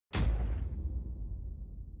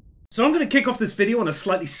So I'm going to kick off this video on a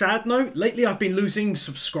slightly sad note. Lately I've been losing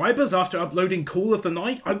subscribers after uploading Call of the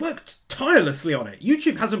Night. I worked tirelessly on it.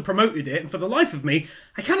 YouTube hasn't promoted it, and for the life of me,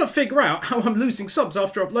 I cannot figure out how I'm losing subs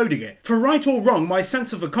after uploading it. For right or wrong, my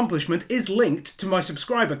sense of accomplishment is linked to my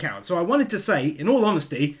subscriber count. So I wanted to say, in all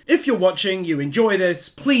honesty, if you're watching, you enjoy this,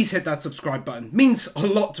 please hit that subscribe button. It means a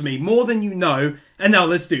lot to me, more than you know. And now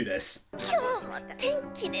let's do this.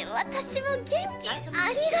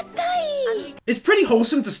 It's pretty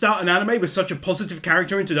wholesome to start an anime with such a positive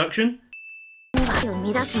character introduction.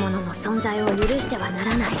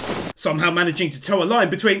 Somehow managing to toe a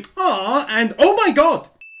line between "ah" and "oh my god."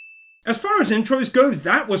 As far as intros go,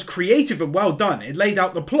 that was creative and well done. It laid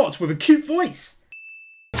out the plot with a cute voice.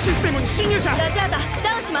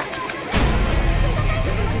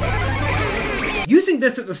 Using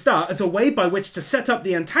this at the start as a way by which to set up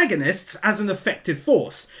the antagonists as an effective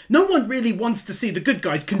force. No one really wants to see the good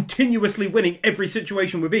guys continuously winning every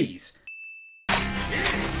situation with ease.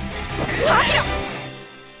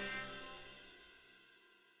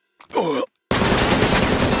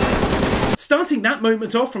 Starting that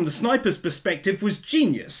moment off from the sniper's perspective was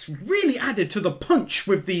genius. Really added to the punch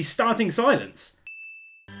with the starting silence.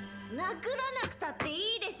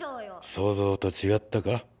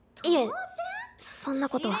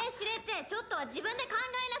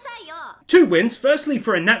 Two wins, firstly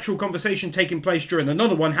for a natural conversation taking place during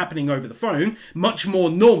another one happening over the phone, much more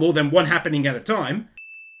normal than one happening at a time.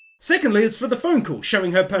 Secondly, it's for the phone call,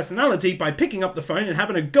 showing her personality by picking up the phone and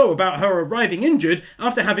having a go about her arriving injured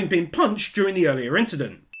after having been punched during the earlier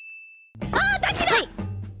incident.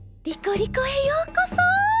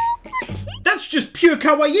 That's just pure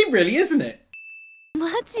kawaii really, isn't it?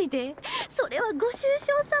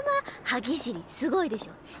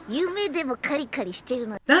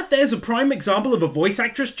 That there's a prime example of a voice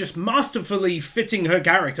actress just masterfully fitting her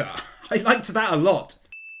character. I liked that a lot.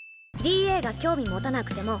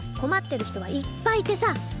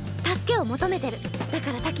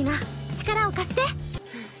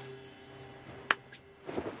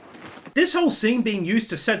 This whole scene being used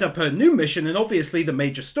to set up her new mission and obviously the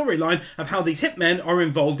major storyline of how these hitmen are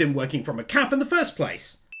involved in working from a cafe in the first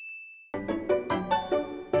place.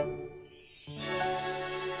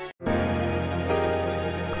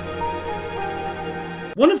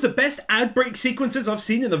 One of the best ad break sequences I've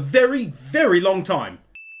seen in a very, very long time.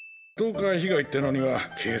 Going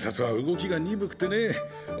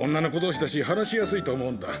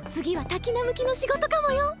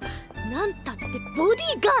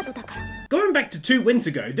back to 2 wins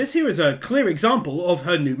ago, this here is a clear example of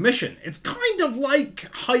her new mission. It's kind of like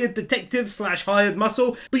hired detective / hired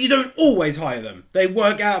muscle, but you don't always hire them. They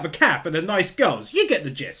work out of a cafe and are nice girls. You get the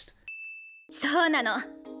gist.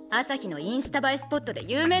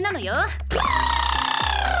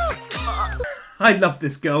 I love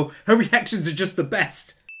this girl. Her reactions are just the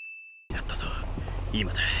best.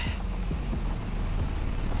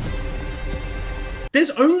 There's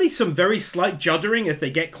only some very slight juddering as they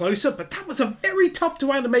get closer, but that was a very tough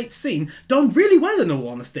to animate scene, done really well in all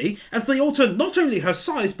honesty, as they alter not only her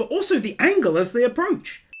size but also the angle as they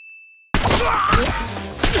approach.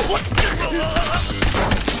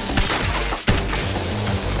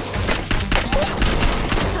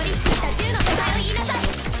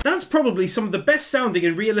 That's probably some of the best sounding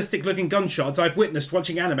and realistic looking gunshots I've witnessed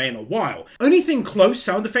watching anime in a while. Only thing close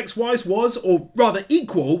sound effects wise was, or rather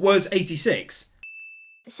equal, was 86.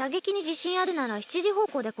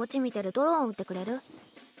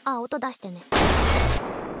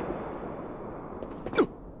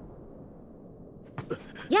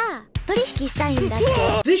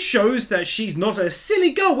 This shows that she's not a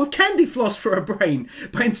silly girl with candy floss for a brain,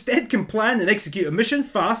 but instead can plan and execute a mission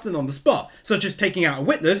fast and on the spot, such as taking out a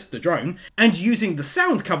witness, the drone, and using the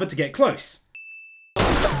sound cover to get close.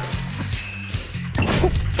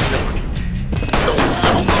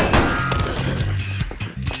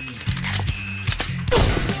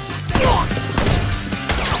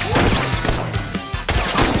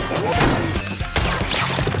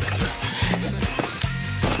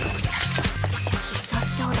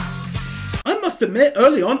 Admit,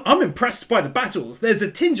 early on, I'm impressed by the battles. There's a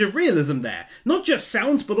tinge of realism there. Not just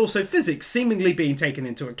sounds, but also physics seemingly being taken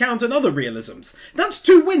into account and other realisms. That's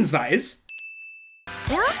 2 wins, that is.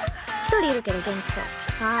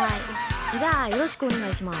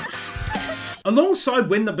 Alongside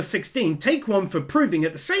win number 16, take 1 for proving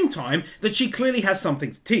at the same time that she clearly has something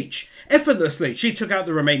to teach. Effortlessly, she took out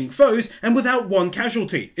the remaining foes and without 1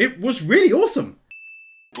 casualty. It was really awesome.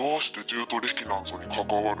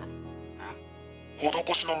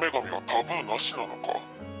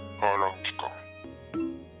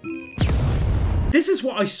 This is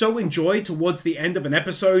what I so enjoy towards the end of an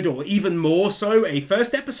episode, or even more so a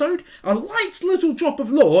first episode. A light little drop of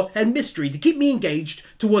lore and mystery to keep me engaged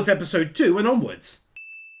towards episode 2 and onwards.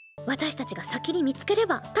 私たちが先に見つけれ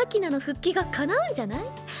ばタキナの復帰が叶うんじゃない？そう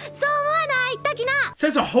思わないタキナ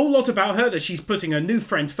Says a whole lot about her that she's putting her new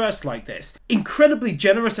friend first like this. Incredibly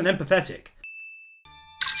generous and empathetic.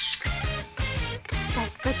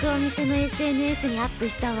 早速お店の SNS にアップ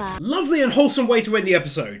したわ Lovely and wholesome way to end the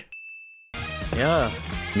episode. やあ、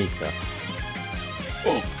ミカ。い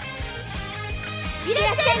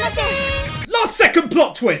らっしゃいませ Last second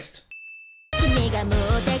plot twist! 君が持っ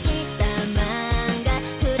てきた漫画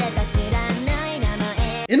くれた知らない名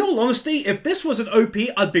前 In all honesty, if this was an OP,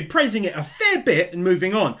 I'd be praising it a fair bit and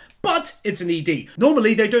moving on. But it's an ED.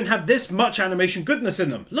 Normally they don't have this much animation goodness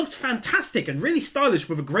in them. Looked fantastic and really stylish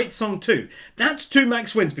with a great song too. That's 2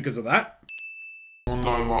 max wins because of that. 問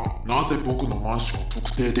題はなぜ僕のマンションを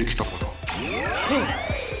特定できたかだ。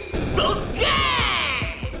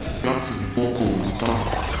奴に僕を売ったの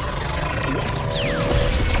か。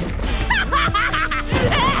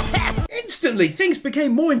Instantly, things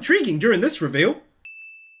became more intriguing during this reveal.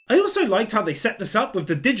 I also liked how they set this up with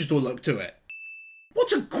the digital look to it.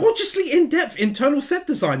 What a gorgeously in-depth internal set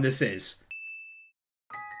design this is.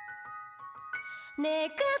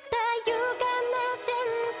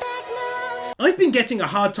 I've been getting a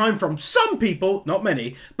hard time from some people, not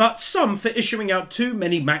many, but some for issuing out too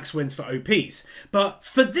many max wins for OPs. But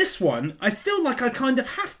for this one, I feel like I kind of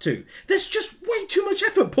have to. There's just way too much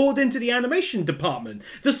effort poured into the animation department.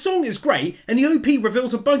 The song is great, and the OP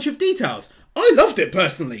reveals a bunch of details. I loved it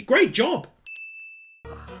personally. Great job.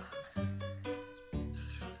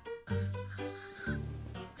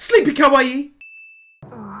 Sleepy Kawaii!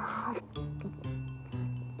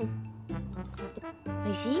 お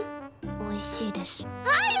いしい？おいしいです。は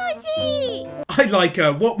い、おいしい I like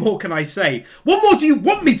her. What more can I say? What more do you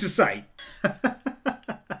want me to say?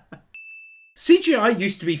 CGI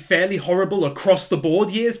used to be fairly horrible across the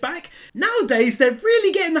board years back. Nowadays, they're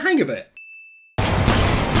really getting the hang of it.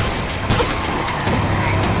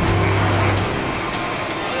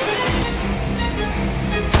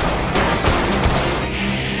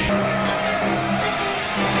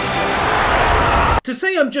 To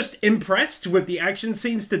say I'm just impressed with the action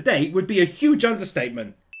scenes to date would be a huge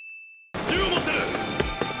understatement.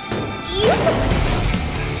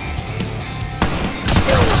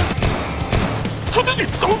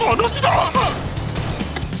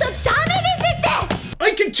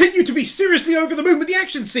 I continue to be seriously over the moon with the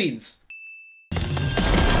action scenes.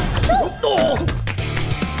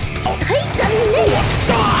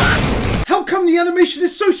 How come the animation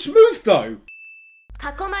is so smooth though?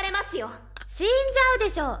 囲まれますよ死んじゃうで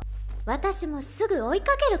しょ私もすぐ追い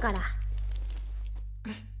かけるから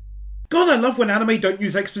God, I love when anime don't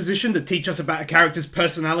use exposition to teach us about a character's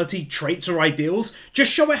personality, traits or ideals.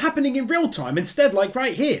 Just show it happening in real time instead, like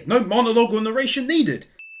right here. No monologue or narration needed.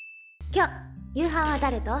 今日夕飯は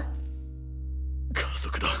誰と家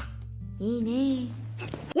族だ。いいね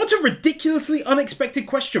What a ridiculously unexpected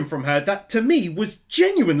question from her that, to me, was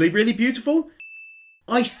genuinely really beautiful.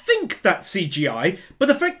 I think that's CGI, but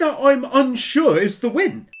the fact that I'm unsure is the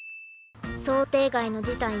win. 想定外の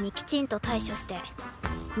事態にきちんと対処して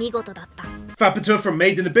見事だった Fabutur from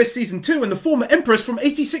Made in Abyss Season 2 and the former Empress from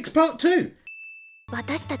 86 Part 2.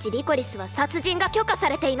 私たちリコリスは殺人が許可さ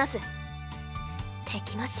れています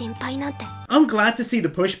敵の心配なんて I'm glad to see the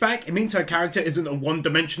pushback. It means her character isn't a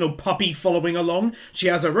one-dimensional puppy following along. She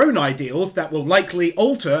has her own ideals that will likely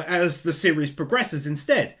alter as the series progresses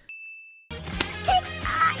instead.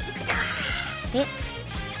 え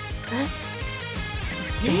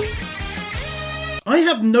I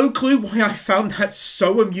have no clue why I found that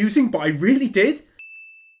so amusing, but I really did.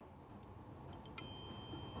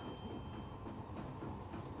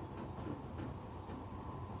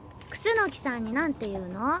 楠木さんになんて言う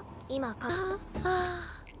の今か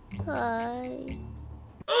はい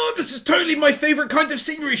Oh, this is totally my favourite kind of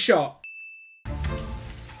scenery shot.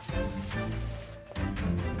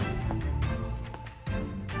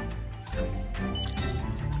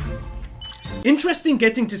 Interesting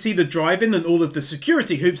getting to see the drive-in and all of the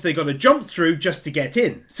security hoops they gotta jump through just to get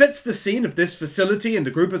in. Sets the scene of this facility and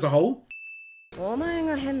the group as a whole. お前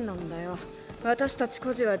が変なんだよ。私たち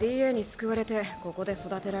孤児は DA に救われてここで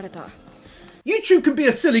育てられた。YouTube can be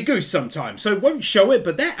a silly goose sometimes, so won't show it,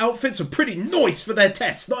 but their outfits are pretty nice for their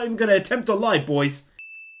tests. Not even gonna attempt to lie, boys.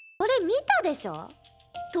 これ見たでしょ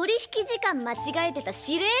取引時間間違えてた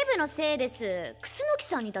司令部のせいです楠木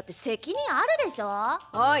さんにだって責任あるでしょ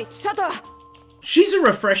おい千里 She's a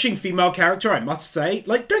refreshing female character, I must say.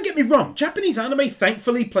 Like, don't get me wrong, Japanese anime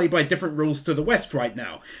thankfully play by different rules to the West right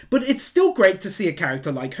now, but it's still great to see a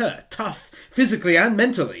character like her, tough, physically and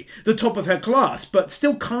mentally, the top of her class, but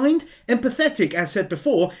still kind, empathetic as said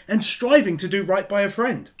before, and striving to do right by a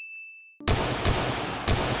friend.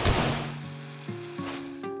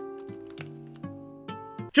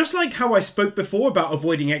 Just like how I spoke before about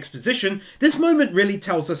avoiding exposition, this moment really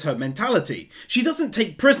tells us her mentality. She doesn't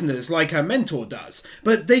take prisoners like her mentor does,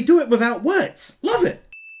 but they do it without words. Love it!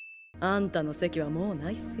 あんたの席はもう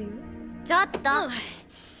ないっすよ。ちょっと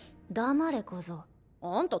黙れ小僧。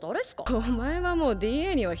あんた誰っすか？お前はもう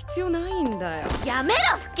DA には必要ないんだよ。やめろ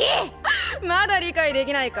フキ。まだ理解で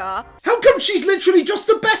きないか？ How come she's literally just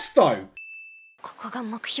the best though? ここが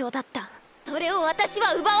目標だった。それを私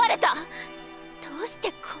は奪われた。どうして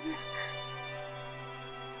こんな。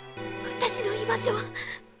私の居場所はもう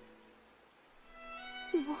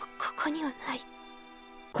ここにはない。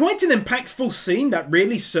Quite an impactful scene that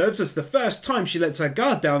really serves as the first time she lets her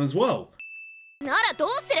guard down as well. ならどう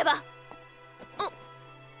すれば。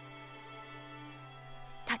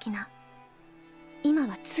滝菜、今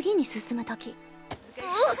は次に進む時。私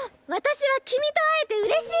は君と会えて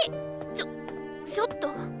嬉しい。ちょっと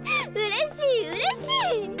嬉しい。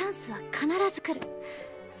チャンスは必ず来る。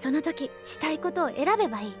その時したいことを選べ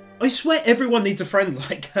ばいい。I swear everyone needs a friend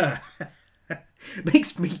like her.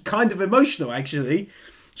 Makes me kind of emotional actually.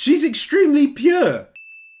 She's extremely pure.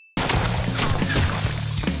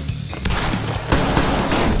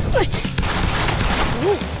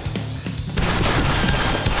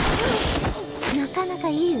 なかなか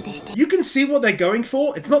いい腕してる。 You can see what they're going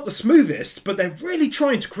for. It's not the smoothest, but they're really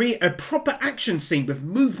trying to create a proper action scene with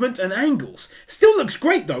movement and angles. Still looks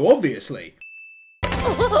great though, obviously.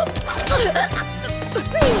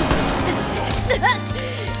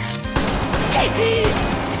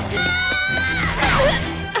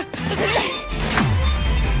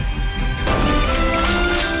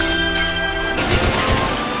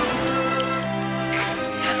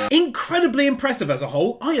 Incredibly impressive as a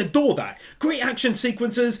whole, I adore that. Great action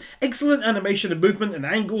sequences, excellent animation and movement and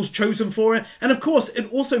angles chosen for it, and of course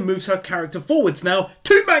it also moves her character forwards now.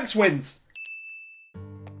 2 max wins!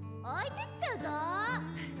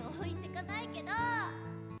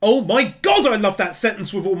 Oh my god, I love that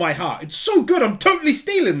sentence with all my heart. It's so good, I'm totally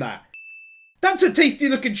stealing that. That's a tasty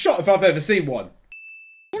looking shot if I've ever seen one.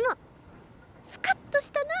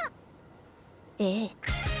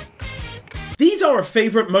 These are a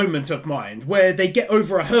favourite moment of mine, where they get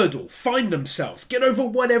over a hurdle, find themselves, get over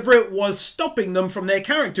whatever it was stopping them from their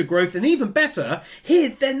character growth, and even better, here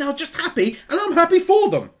they're now just happy, and I'm happy for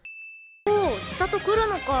them.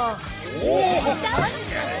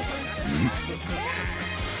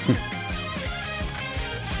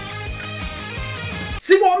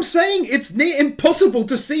 See what I'm saying? It's near impossible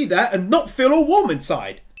to see that and not feel all warm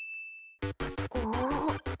inside.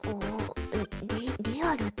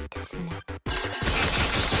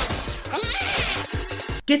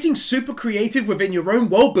 Getting super creative within your own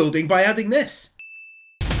world building by adding this.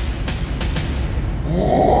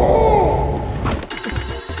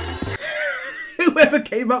 Whoever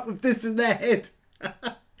came up with this in their head.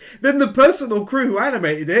 Then the personal crew who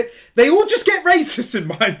animated it, they all just get racist in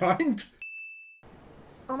my mind.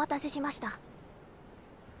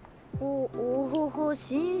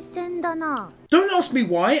 Don't ask me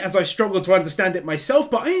why, as I struggle to understand it myself,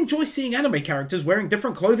 but I enjoy seeing anime characters wearing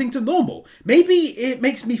different clothing to normal. Maybe it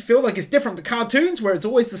makes me feel like it's different to cartoons, where it's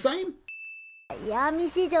always the same?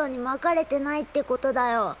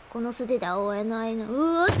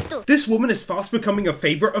 This woman is fast becoming a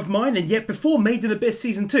favourite of mine, and yet before Made in Abyss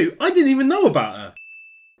Season 2, I didn't even know about her.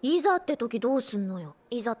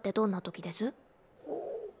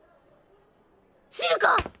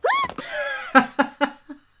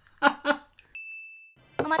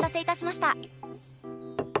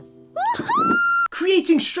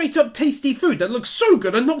 Creating straight up tasty food that looks so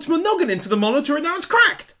good I knocked my noggin into the monitor and now it's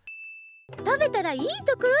cracked!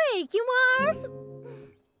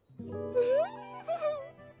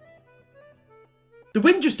 The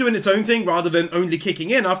wind just doing its own thing rather than only kicking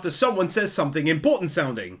in after someone says something important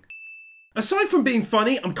sounding. Aside from being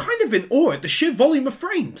funny, I'm kind of in awe at the sheer volume of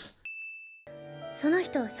frames.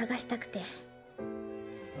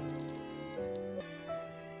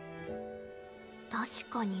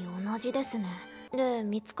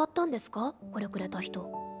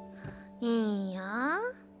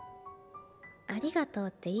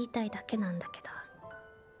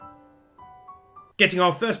 Getting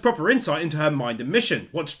our first proper insight into her mind and mission,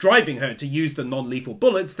 what's driving her to use the non-lethal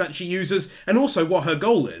bullets that she uses, and also what her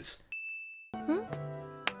goal is.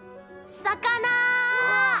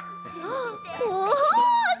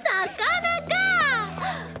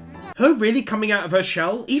 Her really coming out of her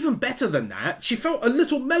shell? Even better than that, she felt a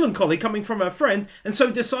little melancholy coming from her friend and so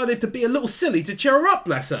decided to be a little silly to cheer her up,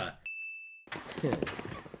 bless her.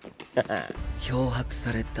 漂白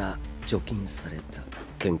された、除菌された、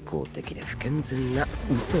健康的で不健全な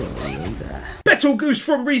嘘の匂いだ。 Betelgeuse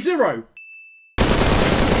from ReZero!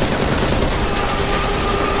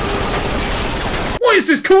 What is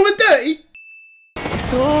this, Call of Duty?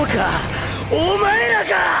 そうか、お前ら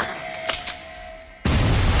か!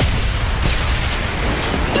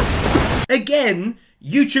 Again,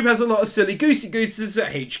 YouTube has a lot of silly goosey gooses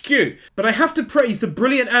at HQ, but I have to praise the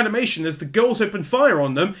brilliant animation as the girls opened fire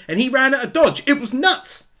on them and he ran out of dodge. It was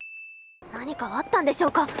nuts! 何かあったんでしょ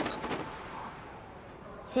うか。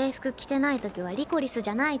制服着てない時はリコリスじ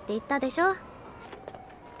ゃないって言ったでしょ。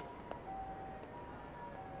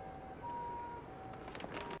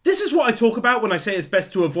This is what I talk about when I say it's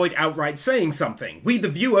best to avoid outright saying something. We, the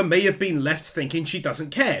viewer, may have been left thinking she doesn't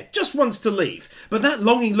care, just wants to leave. But that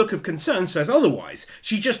longing look of concern says otherwise.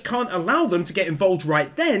 She just can't allow them to get involved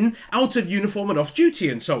right then, out of uniform and off duty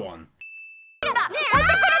and so on.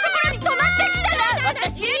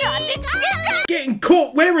 Getting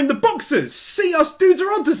caught wearing the boxers! See, us dudes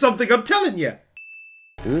are onto something, I'm telling you!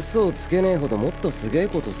 嘘をつけねえほどもっとすげえ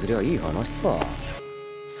ことすりゃいい話さ。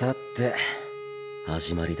さて。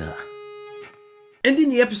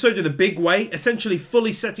 Ending the episode in a big way, essentially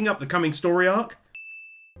fully setting up the coming story arc.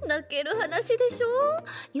 泣ける話でしょ。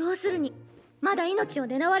要するにまだ命を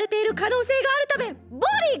狙われている可能性があるためボ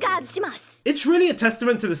ディーガードします。 It's really a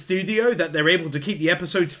testament to the studio that they're able to keep the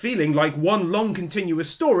episodes feeling like one long continuous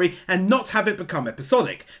story and not have it become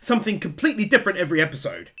episodic, something completely different every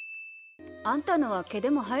episode. あんたのは毛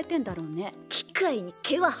でも生えてんだろうね。機械に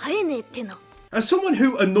毛は生えねえっての。 As someone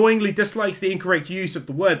who annoyingly dislikes the incorrect use of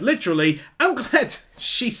the word literally, I'm glad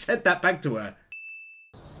she said that back to her.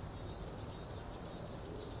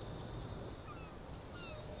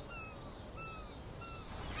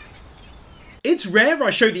 It's rare I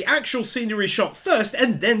show the actual scenery shot first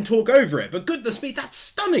and then talk over it, but goodness me, that's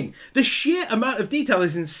stunning! The sheer amount of detail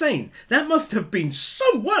is insane. That must have been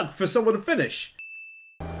some work for someone to finish.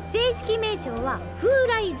 正式名称は風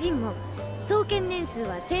来尋問。 創建年数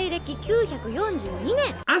は西暦942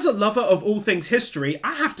年。 As a lover of all things history,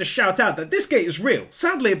 I have to shout out that this gate is real.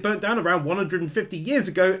 Sadly, it burnt down around 150 years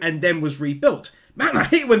ago and then was rebuilt. Man, I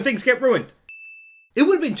hate when things get ruined. It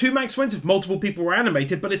would have been 2 max wins if multiple people were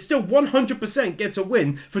animated, but it still 100% gets a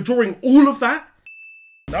win for drawing all of that.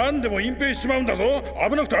 何でも隠蔽しちまうんだぞ。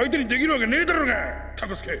危なくて相手にできるわけねえだろうが。タ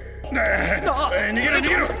コスケ。逃げろ逃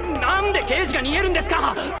げろ。なんで刑事が逃げるんです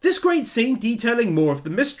か。 This great scene detailing more of the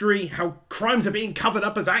mystery, how crimes are being covered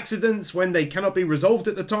up as accidents when they cannot be resolved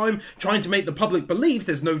at the time, trying to make the public believe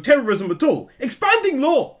there's no terrorism at all. Expanding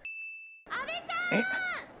law!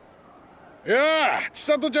 やあ、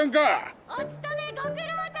千里ちゃんか。お勤めご苦労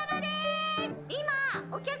様です。今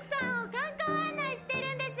お客さんを観光案内して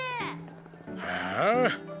るんです。はあ。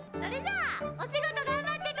それじゃあお仕事頑張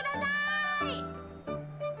ってくださ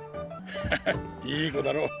い。いい子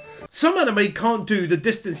だろう。 Some anime can't do the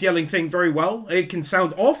distance yelling thing very well, it can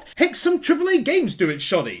sound off. Heck, some AAA games do it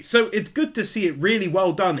shoddy, so it's good to see it really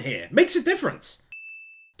well done here. Makes a difference.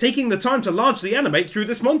 Taking the time to largely animate through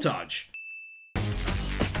this montage.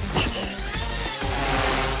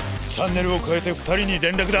 チャンネルを変えて2人に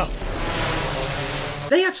連絡だ。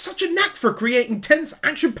 They have such a knack for creating tense,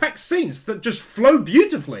 action-packed scenes that just flow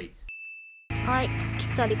beautifully. はい、きっ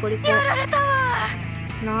さりコリコ。やられたわ。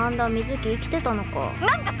なんだ、水木生きてたのか。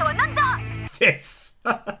なんだとはなんだ。Yes.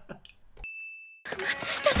 松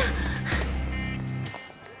下さん。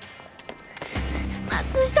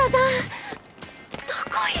松下さん。ど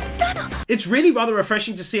こ行ったの？ It's really rather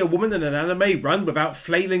refreshing to see a woman in an anime run without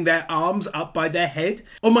flailing their arms up by their head.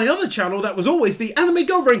 On my other channel, that was always the anime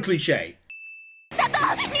girlfriend cliche.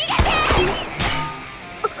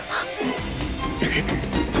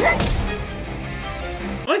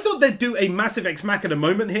 I thought they'd do a massive Ex Machina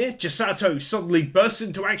moment here. Chisato suddenly bursts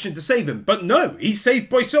into action to save him, but no, he's saved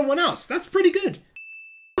by someone else. That's pretty good.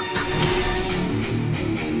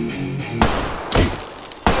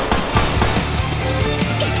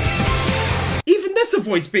 Even this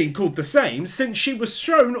avoids being called the same, since she was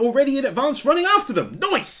shown already in advance running after them.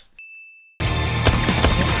 Nice!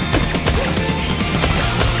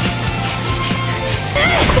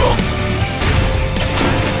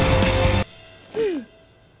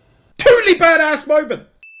 Totally badass moment!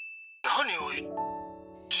 何を言っ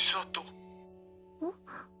千里。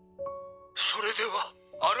それでは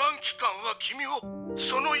アラン機関は君を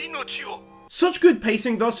その命を。 Such good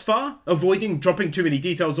pacing thus far, avoiding dropping too many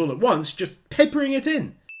details all at once, just peppering it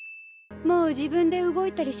in. もう自分で動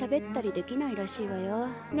いたり喋ったりできないらしいわよ。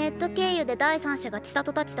ネット経由で第三者が千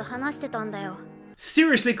里たちと話してたんだよ。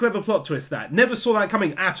 Seriously clever plot twist that. Never saw that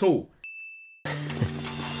coming at all.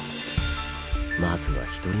 まずは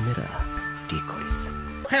一人目だ、リコリス。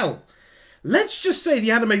 Hell, let's just say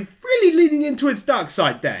the anime really leaning into its dark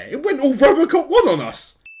side there. It went all Robocop 1 on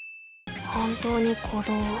us. 本当に鼓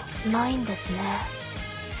動ないんですね。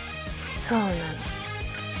そうなの。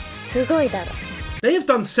すごいだろ。 They have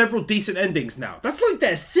done several decent endings now. That's like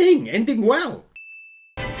their thing, ending well.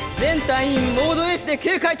 全隊員モード S で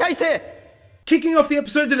警戒態勢。 Kicking off the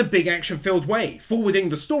episode in a big action-filled way, forwarding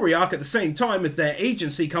the story arc at the same time as their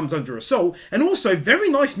agency comes under assault, and also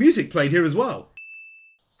very nice music played here as well.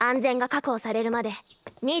 安全が確保されるまで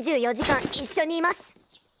24時間一緒にいます。う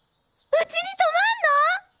ちに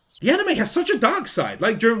泊まんの？ The anime has such a dark side,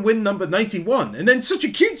 like during win number 91, and then such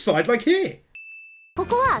a cute side like here. こ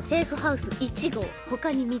こはセーフハウス1号。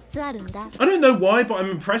他に3つあるんだ。 I don't know why, but I'm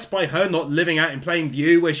impressed by her not living out in plain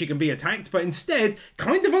view where she can be attacked, but instead,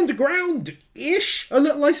 kind of underground-ish, a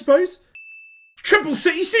little I suppose. Triple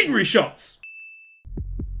city scenery shots!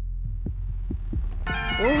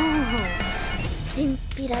 おお、チン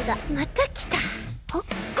ピラがまた来た。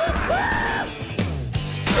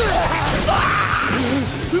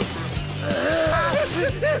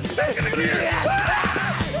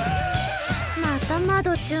また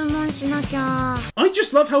窓注文しなきゃ。 I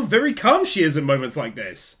just love how very calm she is in moments like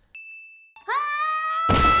this.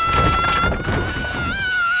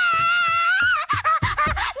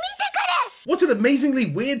 What an amazingly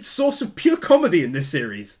weird source of pure comedy in this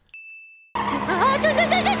series.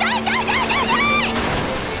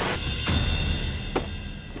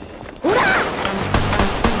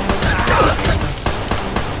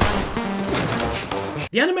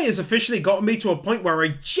 The anime has officially gotten me to a point where I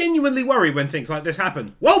genuinely worry when things like this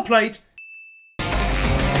happen. Well played!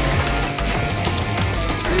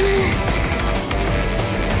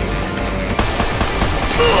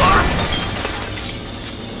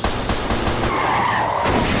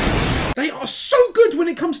 They are so good when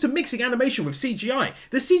it comes to mixing animation with CGI.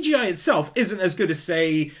 The CGI itself isn't as good as,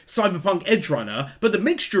 say, Cyberpunk Edge Runner, but the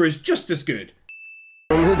mixture is just as good.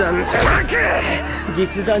 Man,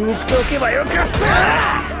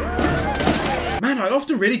 I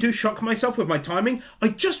often really do shock myself with my timing. I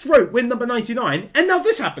just wrote win number 99, and now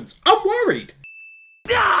this happens. I'm worried.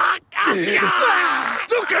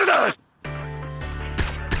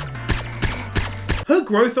 Her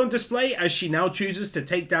growth on display as she now chooses to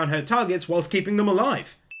take down her targets whilst keeping them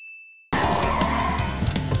alive.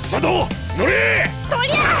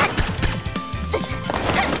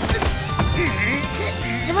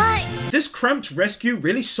 This cramped rescue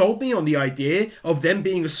really sold me on the idea of them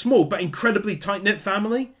being a small but incredibly tight-knit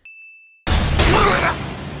family.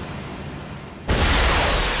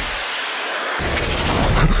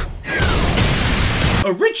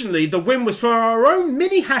 Originally, the win was for our own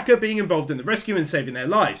mini-hacker being involved in the rescue and saving their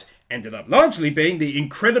lives. Ended up largely being the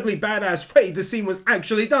incredibly badass way the scene was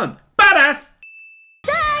actually done. Badass!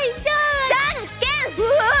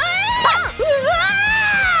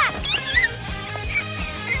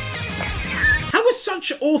 How is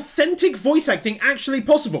such authentic voice acting actually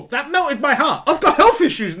possible? That melted my heart. I've got health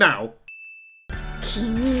issues now.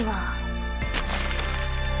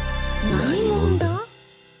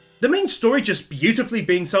 The main story just beautifully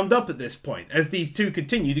being summed up at this point, as these two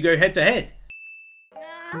continue to go head to head.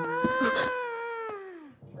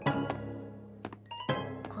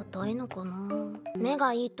 硬いのかな。目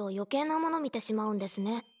がいいと余計なもの見てしまうんです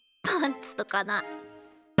ね。パンツとかな。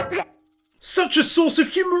 Such a source of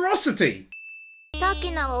humorosity! タ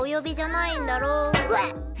キナはお呼びじゃないんだろう。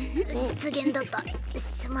失言だった。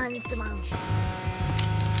すまんすまん。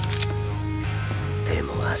で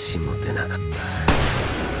も足も出なかった。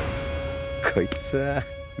こいつは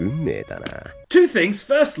運命だな。 Two things.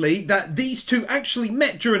 Firstly, that these two actually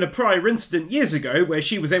met during a prior incident years ago where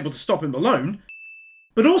she was able to stop him alone.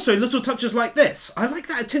 But also little touches like this. I like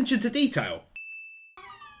that attention to detail.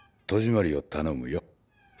 戸締まりを頼むよ。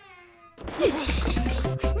言い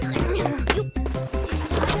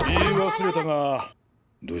忘れたが、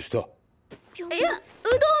どうした？いや、うどん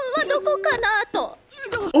はどこかなと。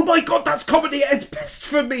 Oh my god, that's comedy at its best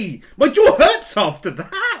for me! My jaw hurts after that!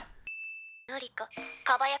 のりこ、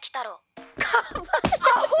かば焼き太郎。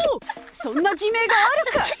そんな偽名があ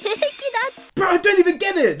るか。平気だ。 Bro, I don't even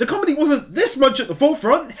get it! The comedy wasn't this much at the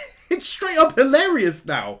forefront! It's straight up hilarious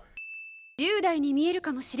now! 10代に見える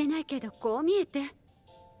かもしれないけど、こう見えて。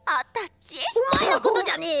あたっち、お前のこと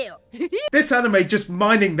じゃねえよ。 This anime just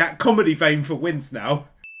mining that comedy vein for wins now.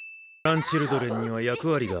 ランチルドレンには役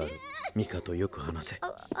割がある。ミカとよく話せ。よ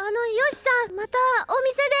しさん、またお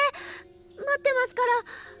店で。ってますから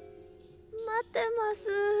待ってます。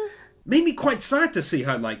 Made me quite sad to see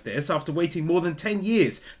her like this after waiting more than 10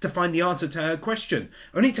 years to find the answer to her question,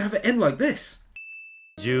 only to have it end like this.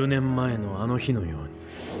 10年前のあの日のように。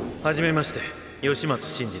はじめまして、吉松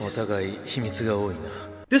真嗣です。お互い秘密が多いな。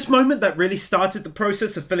 This moment that really started the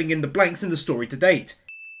process of filling in the blanks in the story to date.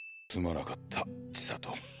 すまなかった、千里。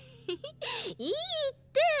いいっ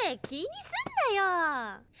て気にすんな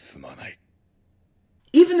よ。すまない。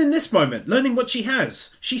 Even in this moment, learning what she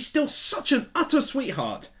has, she's still such an utter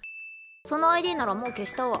sweetheart. その ID ならもう消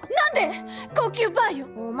したわ。なんで高級バーよ。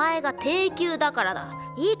お前が低級だからだ。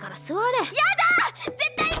いいから座れ。やだ絶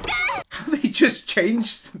対行く。 How they just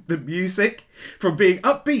changed the music from being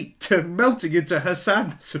upbeat to melting into her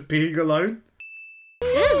sadness of being alone.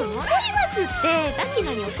 すぐ戻りますって滝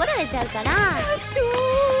野に怒られちゃうから。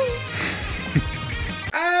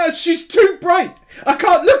Ah, she's too bright. I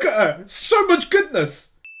can't look at her. So much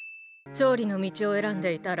goodness. 調理の道を選ん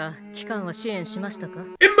でいたら期間は支援しましたか？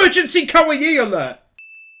 Emergency kawaii alert.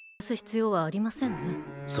 す必要はありませんね。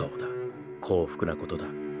そうだ、幸福なことだ。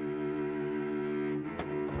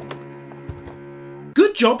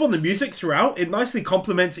 Good job on the music throughout. It nicely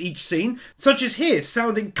complements each scene, such as here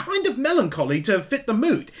sounding kind of melancholy to fit the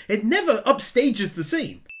mood. It never upstages the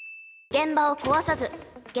scene. 現場を壊さず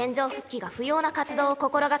現状復帰が不要な活動を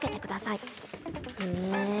心がけてください。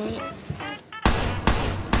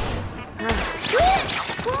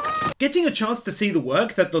Getting a chance to see the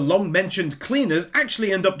work that the long-mentioned cleaners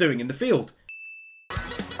actually end up doing in the field.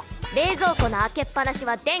 冷蔵庫の開けっぱなし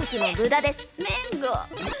は電気の無駄です。麺が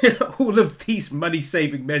All of these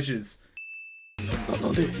money-saving measures.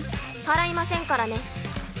 払いませんからね。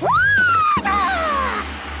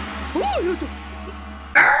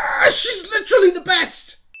Ah, she's literally the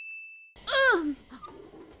best.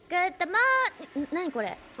 グッドマー。何こ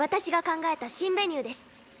れ？私が考えた新メニューです。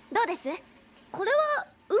どうです？これは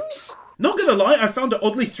Not gonna lie, I found it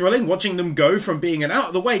oddly thrilling watching them go from being an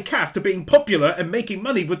out-of-the-way calf to being popular and making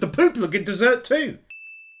money with the poop-looking dessert too.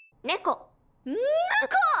 猫。猫。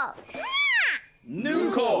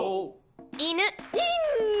猫。犬。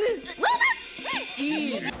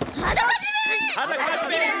肌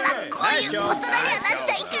皆さん、こういう大人にはなっ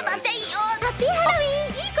ちゃいけませんよ。ハッピーハロウィ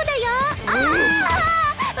ン、いい子だよ。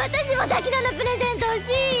私も滝野のプレゼント欲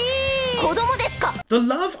しい。子供ですか？ The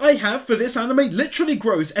love I have for this anime literally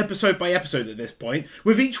grows episode by episode at this point,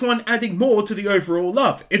 with each one adding more to the overall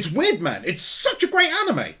love. It's weird, man. It's such a great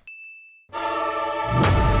anime.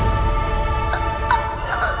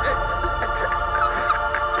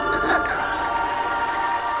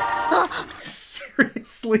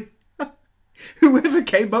 Seriously? Whoever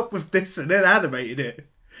came up with this and then animated it.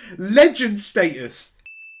 Legend status.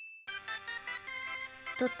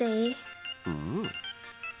 撮っていい？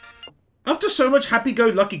 After so much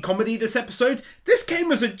happy-go-lucky comedy this episode, this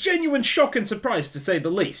came as a genuine shock and surprise to say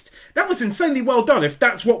the least. That was insanely well done if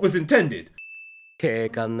that's what was intended.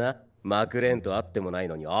 警官な、マクレーンと会ってもない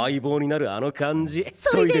のに相棒になるあの感じ。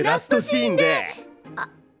それでラストシーンで。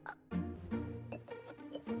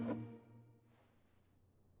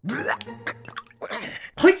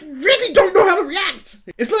I really don't know how to react!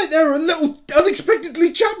 It's like they're a little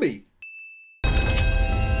unexpectedly chummy.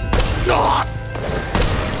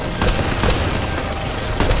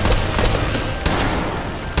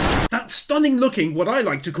 That stunning looking, what I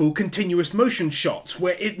like to call continuous motion shots,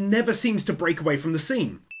 where it never seems to break away from the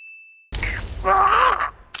scene.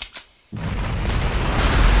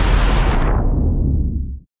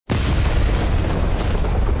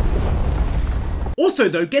 Also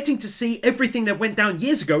though, getting to see everything that went down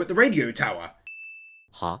years ago at the radio tower.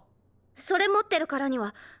 は？それ持ってるからに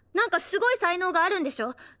はなんかすごい才能があるんでし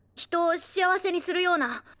ょ？人を幸せにするよう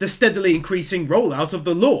な。 The steadily increasing rollout of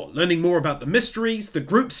the law, learning more about the mysteries, the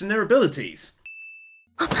groups and their abilities.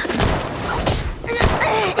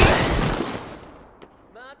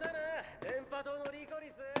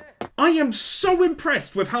 I am so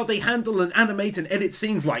impressed with how they handle and animate and edit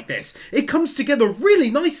scenes like this. It comes together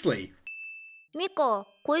really nicely. ミカ、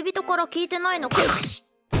恋人から聞いてないのか？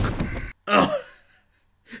 Oh,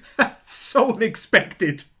 so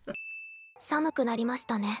unexpected. 寒くなりまし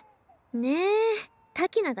たね。ねえ、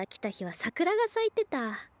滝名が来た日は桜が咲いて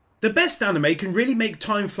た。 The best anime can really make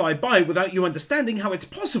time fly by without you understanding how it's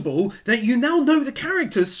possible that you now know the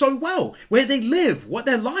characters so well, where they live, what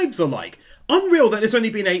their lives are like. Unreal that it's only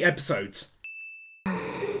been 8 episodes.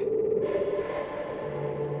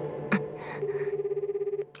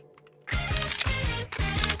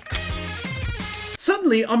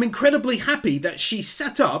 Suddenly, I'm incredibly happy that she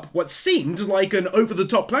set up what seemed like an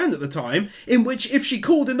over-the-top plan at the time, in which if she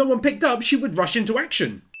called and no one picked up, she would rush into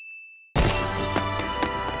action.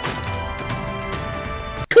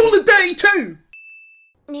 Me too!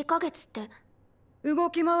 2ヶ月って。動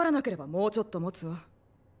き回らなければもうちょっと持つわ。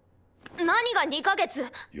何が2ヶ月？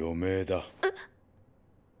余命だ。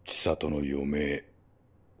千里の余命。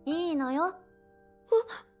いいのよ。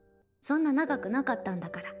そんな長くなかったんだ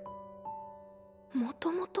から。も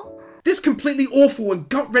ともと。 This completely awful and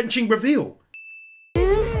gut-wrenching reveal.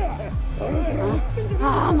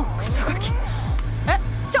 ああ、もうクソガキ。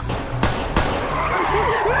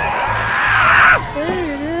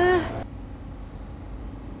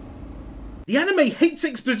The anime hates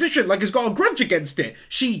exposition like it's got a grudge against it.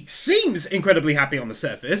 She seems incredibly happy on the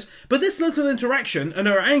surface, but this little interaction and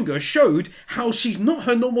her anger showed how she's not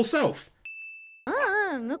her normal self.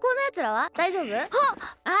 向こうのやつらは大丈夫？あ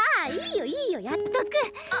あ、いいよいいよ、やっとく。そいつよ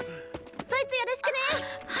ろしくね。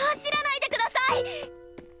走らないでください。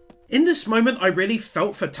 In this moment, I really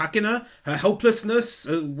felt for Takina. Her helplessness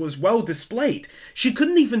was well displayed. She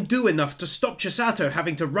couldn't even do enough to stop Chisato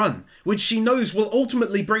having to run, which she knows will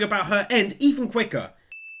ultimately bring about her end even quicker.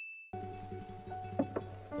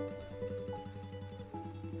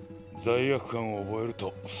 罪悪感を覚える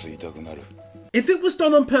と吸いたくなる。 If it was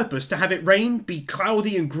done on purpose to have it rain, be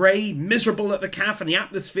cloudy and grey, miserable at the calf and the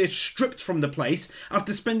atmosphere stripped from the place,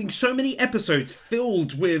 after spending so many episodes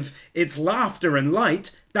filled with its laughter and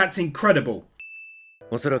light, that's incredible.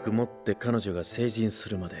 おそらくもって彼女が成人す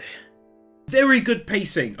るまで。 Very good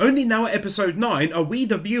pacing. Only now at episode 9 are we,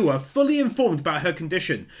 the viewer, fully informed about her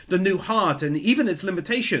condition, the new heart and even its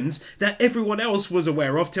limitations that everyone else was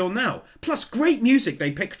aware of till now. Plus great music they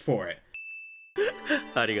picked for it.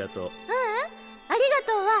 ありがとう。ありが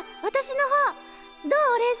とうは私の方。どう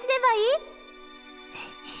お礼すればい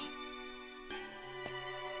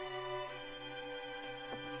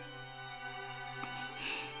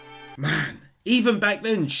い？ Man, even back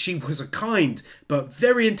then she was a kind but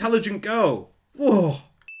very intelligent girl. Whoa.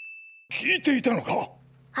 聞いていたのか？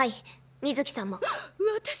はい、水木さんも。私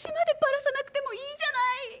までバラさなくてもいい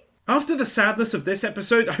じゃない。 After the sadness of this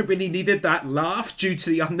episode, I really needed that laugh due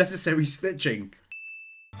to the unnecessary stitching.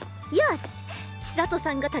 よし、千里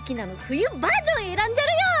さんが滝菜の冬バージョン選んじゃるよ。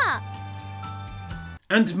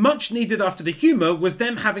 And much needed after the humour was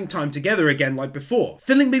them having time together again like before,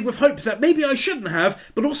 filling me with hope that maybe I shouldn't have,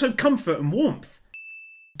 but also comfort and warmth.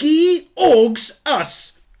 Gi Orgs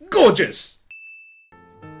Us! Gorgeous!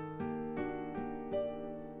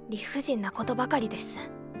 理不尽なことばかりで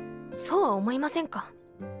す。そうは思いませんか？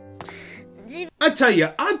 I tell you,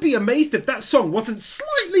 I'd be amazed if that song wasn't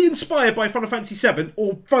slightly inspired by Final Fantasy VII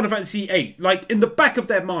or Final Fantasy VIII, like in the back of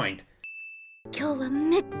their mind. 今日は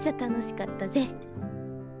めっちゃ楽しかったぜ。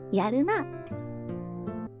やるな。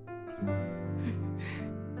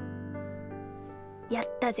や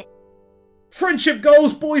ったぜ。 Friendship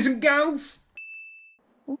goals, boys and gals!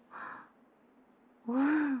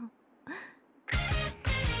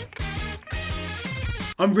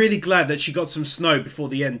 I'm really glad that she got some snow before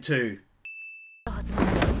the end too.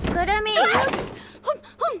 くるみ。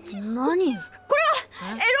何？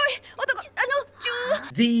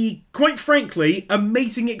 The, quite frankly,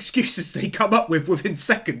 amazing excuses they come up with within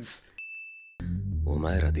seconds. お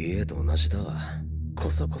前ら DA と同じだわ。こ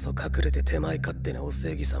そこそ隠れて手前勝手なお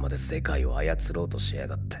正義様で世界を操ろうとしや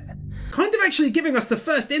がって。 Kind of actually giving us the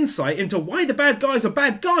first insight into why the bad guys are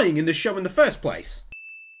bad guying in this show in the first place.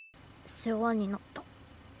 世話になった。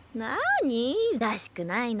なに？らしく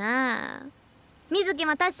ないな。水木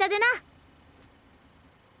も達者でな。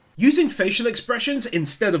 Using facial expressions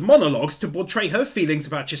instead of monologues to portray her feelings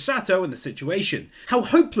about Chisato and the situation, how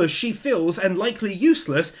hopeless she feels and likely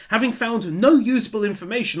useless, having found no usable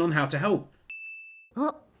information on how to help.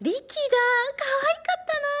 お、リキだ。可愛かっ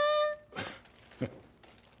たな。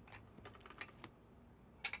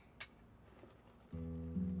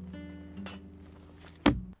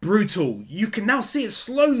 Brutal. You can now see it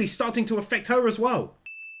slowly starting to affect her as well.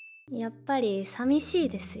 やっぱり寂しい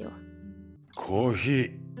ですよ。コーヒ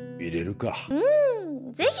ー入れるか。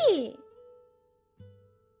ぜひ。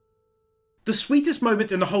 The sweetest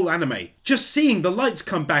moment in the whole anime, just seeing the lights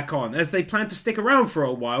come back on as they plan to stick around for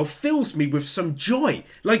a while, fills me with some joy,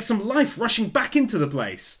 like some life rushing back into the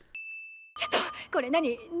place. ちょっとこれ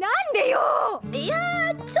何？なんでよ。い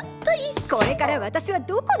やー、ちょっと一緒。これから私は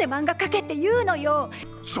どこで漫画描けって言うのよ。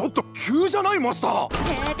ちょっと急じゃないマスター。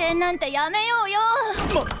停電なんてやめようよ。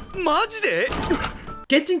マジで？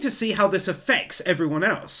 Getting to see how this affects everyone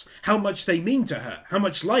else, how much they mean to her, how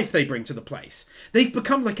much life they bring to the place. They've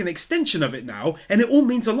become like an extension of it now, and it all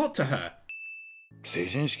means a lot to her. 成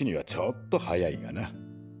人式にはちょっと早いがな。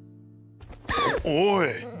おい。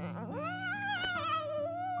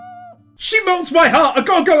She melts my heart! I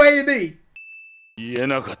gotta go A&E! 言え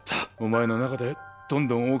なかった。お前の中でどん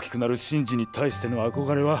どん大きくなるシンジに対しての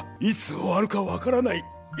憧れはいつ終わるかわからない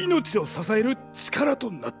命を支える力と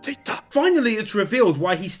なっていった。 Finally, it's revealed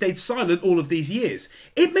why he stayed silent all of these years.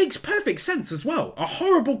 It makes perfect sense as well. A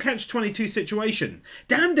horrible catch-22 situation.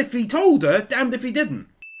 Damned if he told her, damned if he didn't.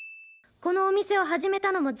 このお店を始め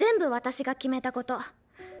たのも全部私が決めたこと。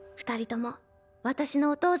二人とも私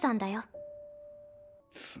のお父さんだよ。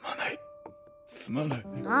すまない。すまない。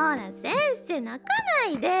ほら先生泣か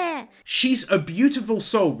ないで。 She's a beautiful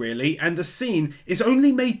soul, really, and the scene is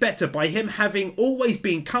only made better by him having always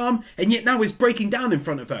been calm and yet now is breaking down in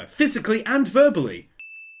front of her, physically and verbally.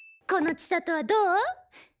 この千里はどう？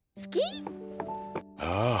好き？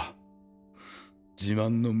ああ、自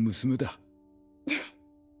慢の娘だ。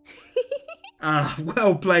Ah,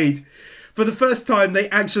 well played. For the first time, they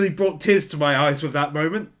actually brought tears to my eyes with that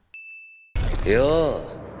moment. よ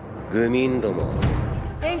う、グミンども。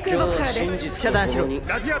天空僕からです。遮断しろ。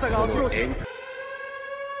ラジアタがアプローチ。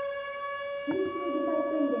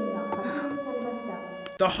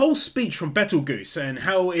The whole speech from Betelgeuse and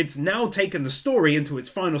how it's now taken the story into its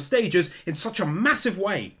final stages in such a massive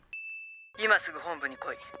way. 今すぐ本部に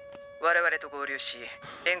来い。我々と合流し、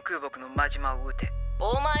円空木の真島を撃て。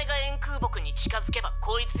お前が円空木に近づけば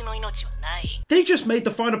こいつの命はない。 They just made the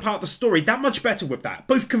final part of the story that much better with that.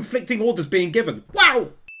 Both conflicting orders being given.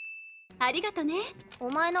 Wow! ありがとね。お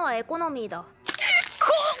前のはエコノミーだ。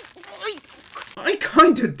I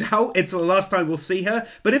kinda doubt it's the last time we'll see her,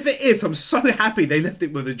 but if it is, I'm so happy they left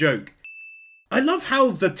it with a joke. I love how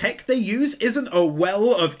the tech they use isn't a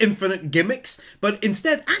well of infinite gimmicks, but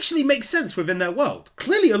instead actually makes sense within their world.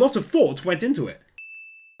 Clearly a lot of thought went into it.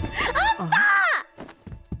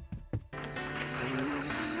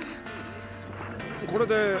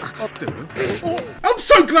 I'm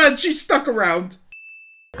so glad she stuck around!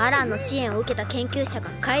 アランの支援を受けた研究者が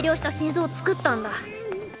改良した心臓を作ったんだ。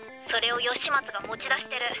それを吉松が持ち出し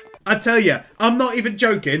てる。I tell ya, I'm not even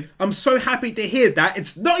joking. I'm so happy to hear that.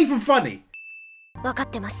 It's not even funny. 分かっ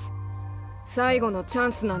てます。最後のチャ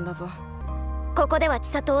ンスなんだぞ。ここでは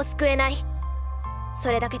千里を救えない。そ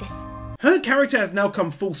れだけです。Her character has now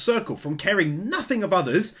come full circle from caring nothing of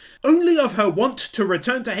others, only of her want to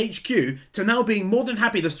return to HQ, to now being more than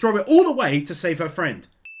happy to throw it all away to save her friend.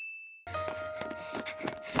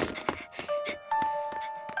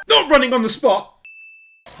 Not running on the spot!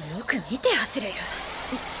 よく見て走れよ。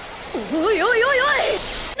おいおいおいおい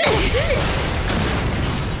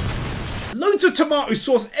Loads of tomato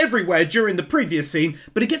sauce everywhere during the previous scene,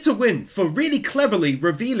 but it gets a win for really cleverly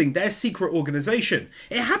revealing their secret organization.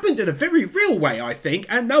 It happened in a very real way, I think,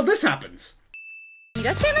 and now this happens. い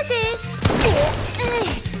らっしゃいませ。お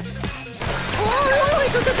い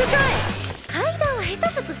ちょ階段は下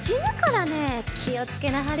手すると死ぬからね。気をつけ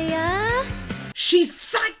なはれや。 She's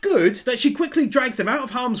that good that she quickly drags him out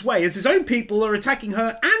of harm's way as his own people are attacking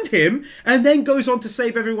her and him, and then goes on to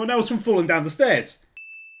save everyone else from falling down the stairs.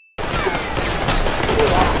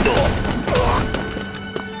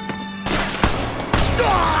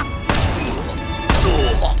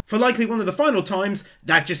 For likely one of the final times,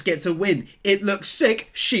 that just gets a win. It looks sick,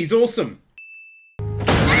 she's awesome.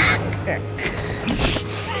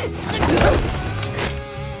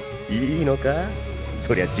 いいのか？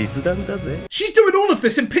そりゃ実弾だぜ。 She's doing all of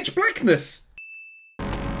this in pitch blackness.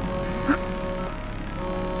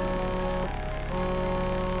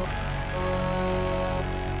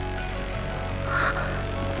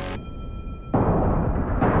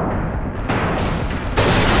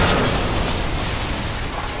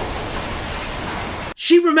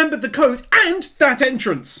 She remembered the code and that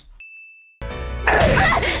entrance.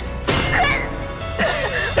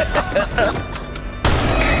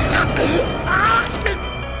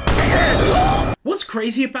 What's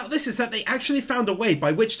crazy about this is that they actually found a way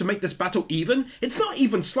by which to make this battle even. It's not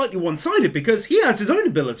even slightly one-sided because he has his own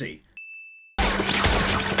ability.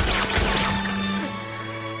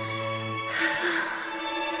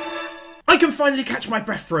 I can finally catch my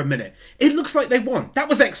breath for a minute. It looks like they won. That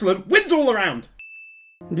was excellent. Wins all around.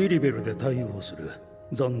 リリベルで対応する。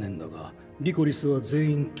残念だが、リコリスは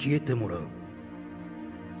全員消えてもらう。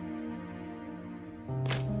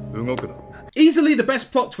動くな。 Easily the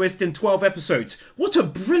best plot twist in 12 episodes. What a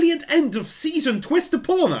brilliant end of season twist to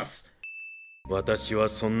pull on us. 私は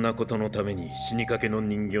そんなことのために死にかけの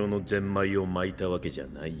人形のゼンマイを巻いたわけじゃ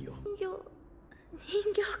ないよ。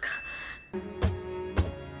人形か。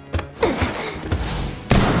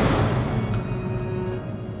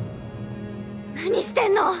何して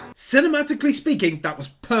んの？ Cinematically speaking, that was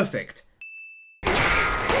perfect.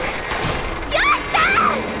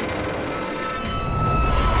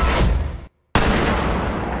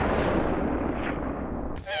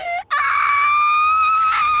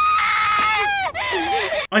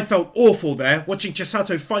 I felt awful there, watching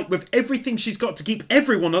Chisato fight with everything she's got to keep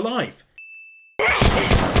everyone alive.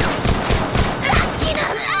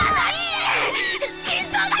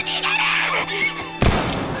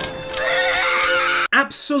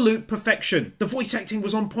 Absolute perfection. The voice acting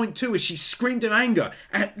was on point too as she screamed in anger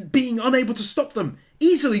at being unable to stop them.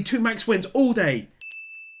 Easily 2 max wins all day.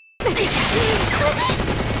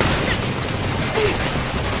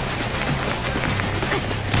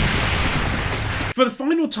 For the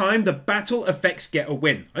final time, the battle effects get a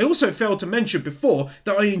win. I also failed to mention before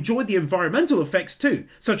that I enjoyed the environmental effects too,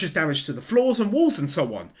 such as damage to the floors and walls and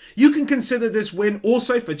so on. You can consider this win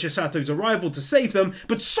also for Chisato's arrival to save them,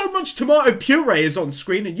 but so much tomato puree is on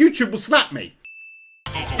screen and YouTube will slap me.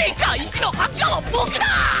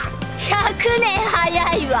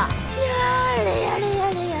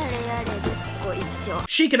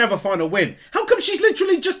 She can have a final win. How come she's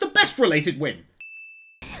literally just the best related win?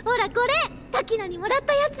 ほらこれタキナにもらっ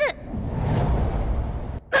たやつ。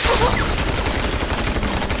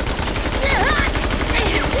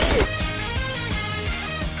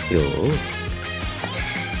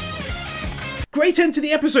Great end to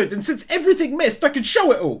the episode, and since everything missed, I could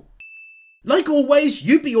show it all. Like always,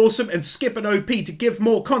 you be awesome and skip an OP to give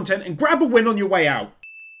more content and grab a win on your way out.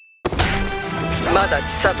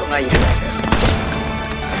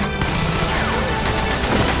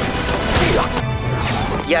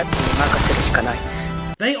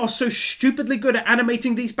 They are so stupidly good at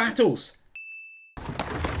animating these battles.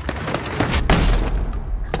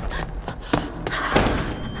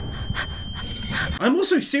 I'm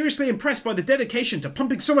also seriously impressed by the dedication to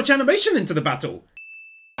pumping so much animation into the battle.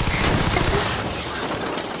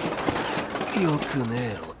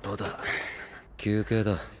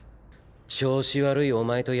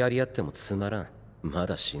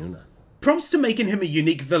 Props to making him a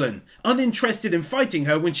unique villain, uninterested in fighting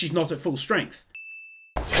her when she's not at full strength.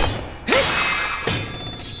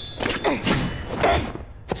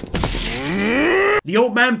 The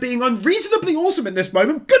old man being unreasonably awesome in this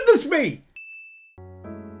moment, goodness me!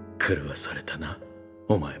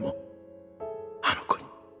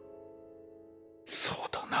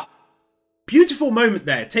 Beautiful moment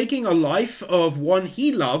there, taking a life of one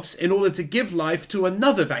he loves in order to give life to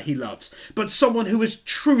another that he loves, but someone who is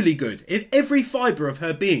truly good in every fibre of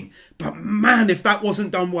her being. But man, if that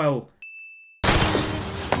wasn't done well.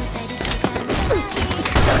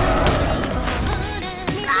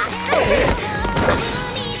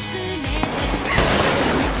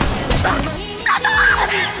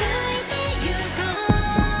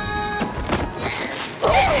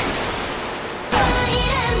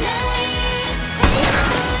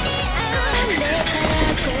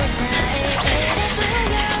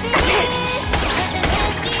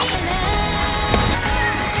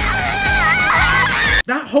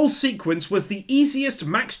 That whole sequence was the easiest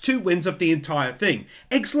max 2 wins of the entire thing.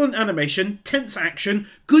 Excellent animation, tense action,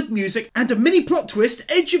 good music, and a mini plot twist,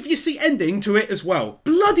 edge of your seat ending to it as well.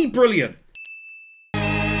 Bloody brilliant!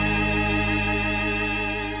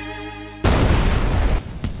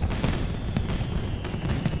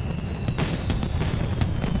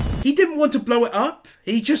 He didn't want to blow it up,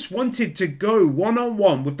 he just wanted to go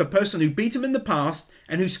one-on-one with the person who beat him in the past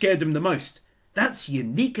and who scared him the most. That's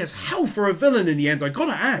unique as hell for a villain in the end, I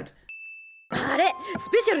gotta add.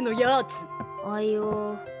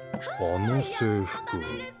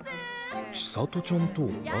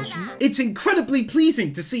 It's incredibly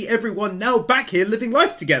pleasing to see everyone now back here living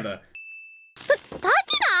life together.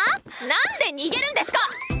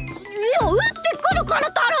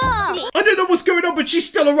 I don't know what's going on, but she's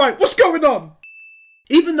still alright. What's going on?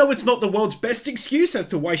 Even though it's not the world's best excuse as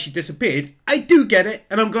to why she disappeared, I do get it,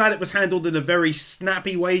 and I'm glad it was handled in a very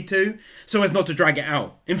snappy way too, so as not to drag it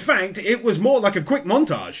out. In fact, it was more like a quick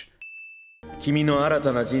montage.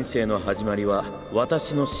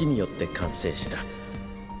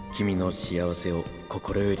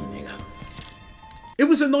 It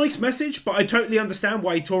was a nice message, but I totally understand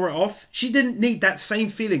why he tore it off. She didn't need that same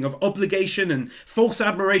feeling of obligation and false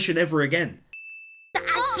admiration ever again.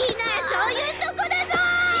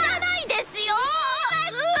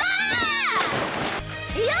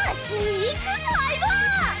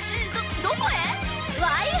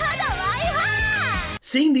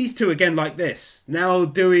 Seeing these two again like this, now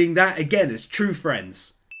doing that again as true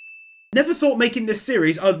friends. Never thought making this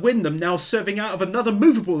series I'd win them now serving out of another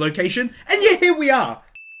movable location, and yet here we are!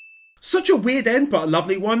 Such a weird end, but a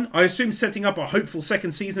lovely one. I assume setting up a hopeful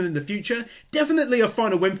second season in the future. Definitely a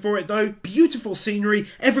final win for it though. Beautiful scenery,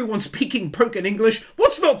 everyone speaking broken English.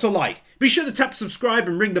 What's not to like? Be sure to tap subscribe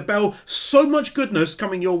and ring the bell. So much goodness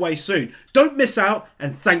coming your way soon. Don't miss out,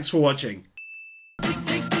 and thanks for watching. Don't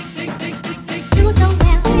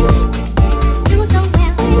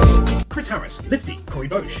Chris Harris, Lifty, Corey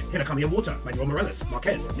Bosch, Hinakami and Water, Manuel Morales,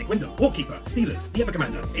 Marquez, Nick Wyndham, Warkeeper, Steelers, The Ever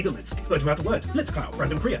Commander, Edelitsk, Bird Without a Word, Blitzcloud,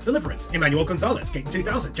 Brandon Kriya, Deliverance, Emmanuel Gonzalez, Kate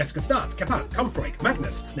 2000, Jessica Start, Kapan, Cumfreud,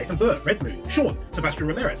 Magnus, Nathan Burr, Red Moon, Sean, Sebastian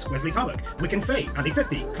Ramirez, Wesley Tabak, Wiccan Faye, Andy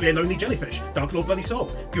 50, Clear Lonely Jellyfish, Dark Lord Bloody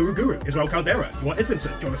Soul, Guru, Israel Caldera, Joa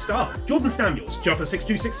Edvinson, Jonas Starr, Jordan Samuels, Jaffa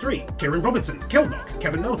 6263, Kieran Robinson, Kelnock,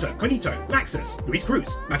 Kevin Melter, Conito, Laxus, Luis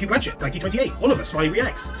Cruz, Matthew Blanchett, 1928, Oliver Smiley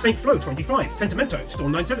Reacts, Saint Flo 25, Sentimento,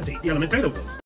 Storm 970, The Element Taylor Wars.